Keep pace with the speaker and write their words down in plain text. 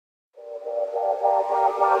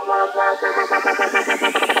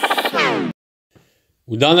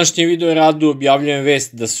U današnjem video radu objavljujem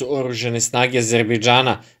vest da su oružane snage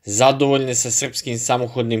Azerbejdžana zadovoljne sa srpskim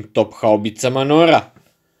samohodnim top haubicama NORA.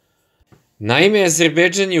 Naime,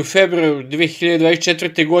 Azerbejdžan je u februaru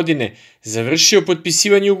 2024. godine završio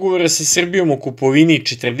potpisivanje ugovora sa Srbijom o kupovini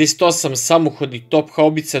 48 samohodnih top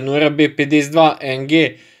haubica Nora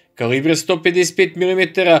B-52NG kalibra 155 mm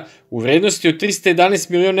u vrednosti od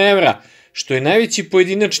 311 miliona evra, što je najveći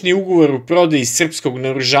pojedinačni ugovor u prodaji srpskog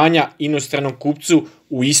naoružanja inostranom kupcu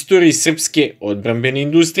u istoriji srpske odbrambene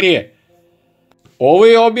industrije. Ovo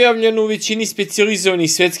je objavljeno u većini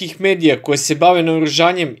specijalizovanih svetskih medija koje se bave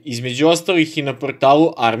naoružanjem, između ostalih i na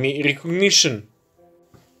portalu Army Recognition.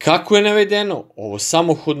 Kako je navedeno, ovo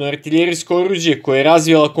samohodno artiljerijsko oruđe koje je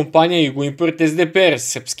razvijala kompanija Yugoimport SDPR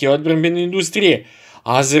srpske odbrambene industrije,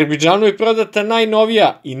 a Azerbejdžanu je prodata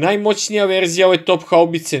najnovija i najmoćnija verzija ove top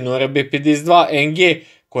haubice Nora B-52NG,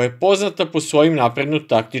 koja je poznata po svojim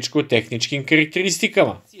napredno-taktičko-tehničkim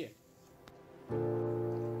karakteristikama.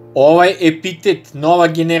 Ovaj epitet nova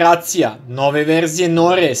generacija, nove verzije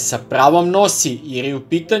Nore sa pravom nosi jer je u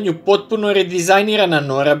pitanju potpuno redizajnirana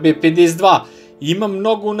Nora B-52, ima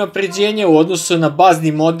mnogo unapređenja u odnosu na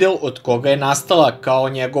bazni model od koga je nastala kao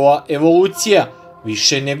njegova evolucija,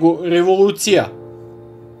 više nego revolucija.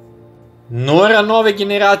 NORA nove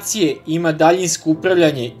generacije ima daljinsko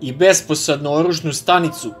upravljanje i besposadnu oružnu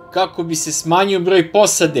stanicu kako bi se smanjio broj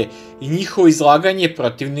posade i njihovo izlaganje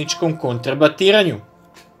protivničkom kontrabatiranju.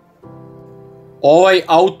 Ovaj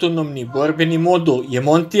autonomni borbeni modul je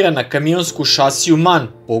montiran na kamionsku šasiju MAN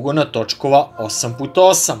pogona točkova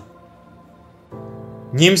 8x8.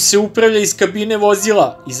 Njim se upravlja iz kabine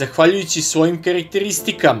vozila i zahvaljujući svojim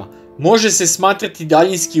karakteristikama može se smatrati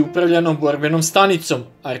daljinski upravljanom borbenom stanicom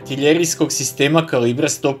artiljerijskog sistema kalibra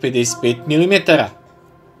 155 mm.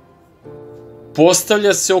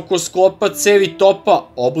 Postavlja se oko sklopa cevi topa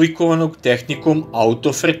oblikovanog tehnikom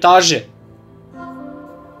autofretaže.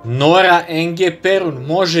 NORA NG perun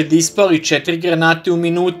može da ispali 4 granate u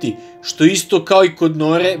minuti, što isto kao i kod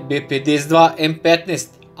NORE B-52M15,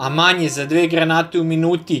 a manje za 2 granate u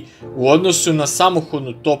minuti u odnosu na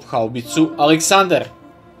samohodnu top haubicu Aleksandar.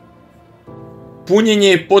 Punjenje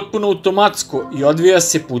je potpuno automatsko i odvija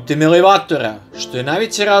se putem elevatora, što je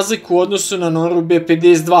najveća razlika u odnosu na Noru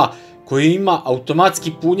B-52, koja ima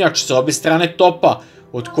automatski punjač sa obe strane topa,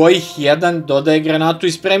 od kojih jedan dodaje granatu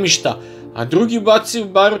iz spremišta, a drugi ubacuje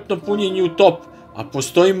barutno punjenje u top, a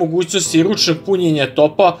postoji mogućnost i ručnog punjenja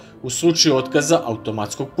topa u slučaju otkaza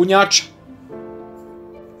automatskog punjača.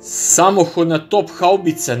 Samohodna top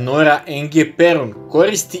haubica NORA NG perun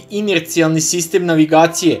koristi inercijalni sistem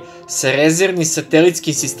navigacije sa rezervnim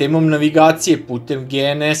satelitskim sistemom navigacije putem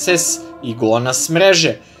GNSS i GLONASS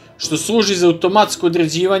mreže, što služi za automatsko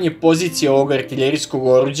određivanje pozicije ovog artiljerijskog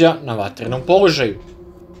oruđa na vatrenom položaju.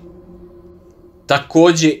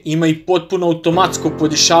 Takođe, ima i potpuno automatsko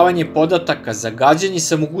podešavanje podataka za gađanje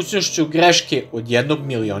sa mogućnošću greške od 1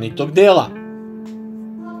 milionitog dela.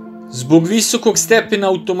 Zbog visokog stepena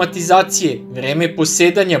automatizacije, vreme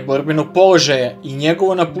posedanja borbenog položaja i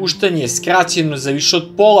njegovo napuštanje je skraćeno za više od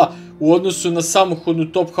pola u odnosu na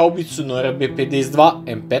samohodnu top haubicu Nora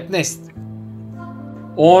B-52M15.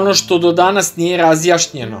 Ono što do danas nije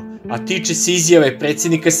razjašnjeno, a tiče se izjave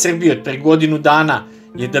predsjednika Srbije od pre godinu dana,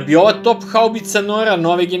 je da bi ova top haubica NORA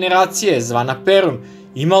nove generacije, zvana perun,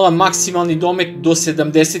 imala maksimalni domet do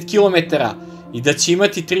 70 km i da će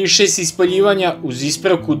imati 36 ispaljivanja uz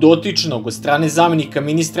ispravku dotičnog od strane zamenika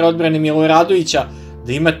ministra odbrane Miloradovića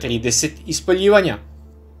da ima 30 ispaljivanja.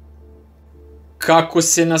 Kako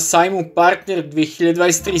se na sajmu Partner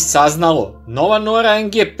 2023 saznalo, nova NORA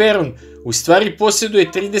NG perun u stvari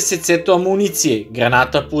posjeduje 30 setova municije,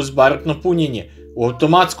 granata plus barutno punjenje, u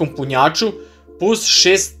automatskom punjaču plus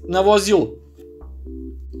 6 na vozilu.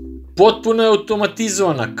 Potpuno je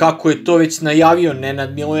automatizovana, kako je to već najavio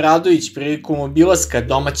Nenad Miloradović prilikom obilaska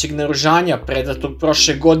domaćeg naoružanja predatog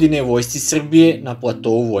prošle godine vojsci Srbije na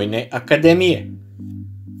platovu Vojne akademije.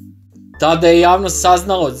 Tada je javnost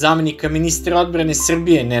saznala od zamenika ministra odbrane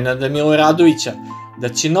Srbije Nenada Miloradovića da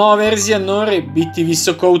će nova verzija NORE biti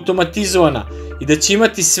visoko automatizovana i da će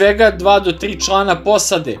imati svega 2 do 3 člana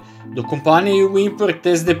posade, dok kompanija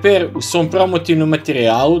Yugoimport SDPR u svom promotivnom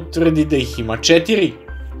materijalu tvrdi da ih ima 4.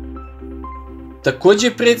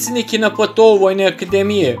 Takođe, predsjednik je na platovu Vojne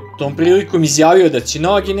akademije tom prilikom izjavio da će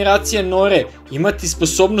nova generacija NORE imati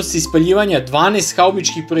sposobnost ispaljivanja 12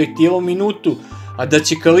 haubičkih projektila u minutu, a da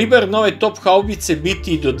će kalibar nove top haubice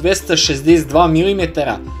biti i do 262 mm,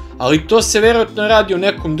 ali to se verovatno radi o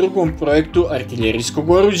nekom drugom projektu artiljerijskog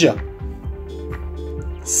oruđa.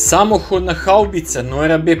 Samohodna haubica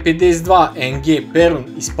Nora B-52NG perun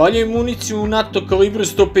ispaljuje municiju u NATO kalibru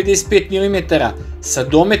 155 mm sa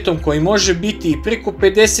dometom koji može biti i preko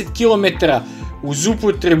 50 km uz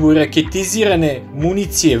upotrebu raketizirane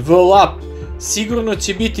municije VLAP. Sigurno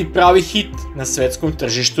će biti pravi hit na svetskom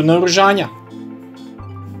tržištu naoružanja.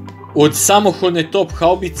 Od samohodne top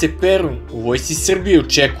haubice perun u vojsci Srbije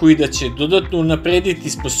očekuju da će dodatno unaprediti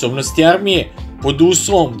sposobnosti armije pod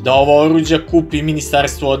uslovom da ova oruđa kupi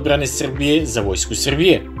Ministarstvo odbrane Srbije za vojsku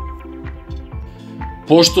Srbije.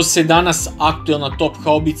 Pošto se danas aktuelna top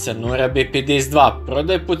haubica Nora B-52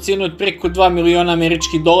 prodaje po cijenu od preko 2 miliona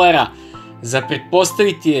američkih dolara, za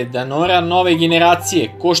pretpostaviti je da Nora nove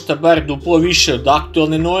generacije košta bar duplo više od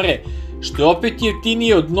aktuelne Nore, što je opet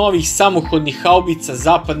jeftinije od novih samohodnih haubica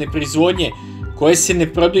zapadne proizvodnje koje se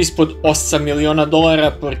ne prodaju ispod 8 miliona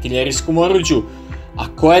dolara po artiljerijskom oruđu,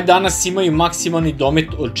 a koje danas imaju maksimalni domet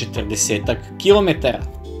od 40 km.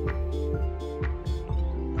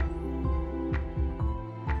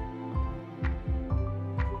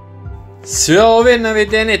 Sve ove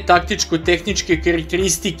navedene taktičko-tehničke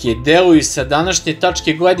karakteristike deluju sa današnje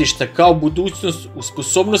tačke gledišta kao budućnost u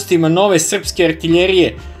sposobnostima nove srpske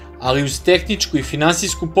artiljerije, ali uz tehničku i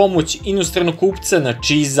finansijsku pomoć inostranog kupca na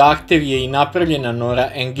čiji zahtev je i napravljena Nora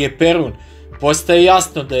NG perun, postaje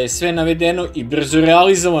jasno da je sve navedeno i brzo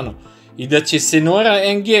realizovano i da će se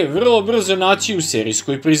Nora NG vrlo brzo naći u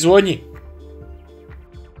serijskoj proizvodnji.